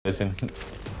Listen.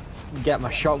 Get my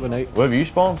shotgun out. Where have you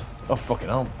spawned? Oh fucking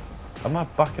hell. Am I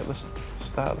back at the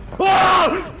start of the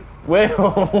Ah! Wait,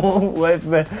 wait for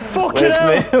me. Fucking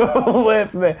wait hell! for me. Wait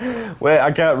for me. Wait,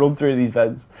 I can't run through these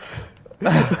vents.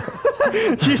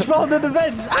 You spawned in the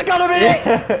vents! I got him in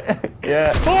it!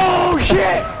 Yeah. Oh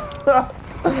shit!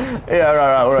 Yeah,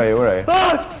 right, where are you, where are you?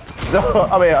 Ah! No,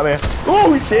 I'm here.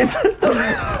 Oh shit!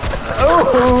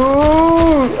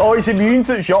 Oh, it's immune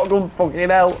to shotgun, fucking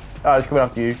hell. Oh, it's coming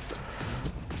after you.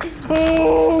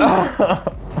 Oh!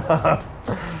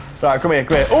 Right, come here.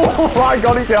 Oh my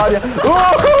god, it's behind you.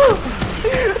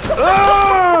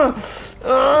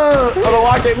 I don't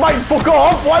like it. Mate, fuck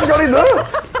off. Why have you got in there?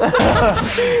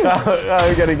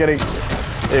 Oh, get it.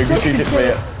 Here, go shoot it for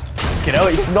you. You know,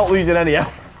 it's not losing any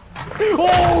health.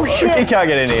 Oh shit! He can't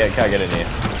get in here,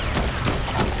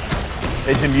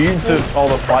 It's immune to all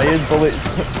the fired bullets.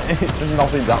 There's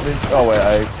nothing's happening. Oh wait,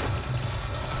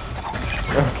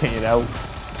 okay, you know.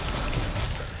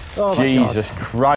 Oh my God. Jesus Christ.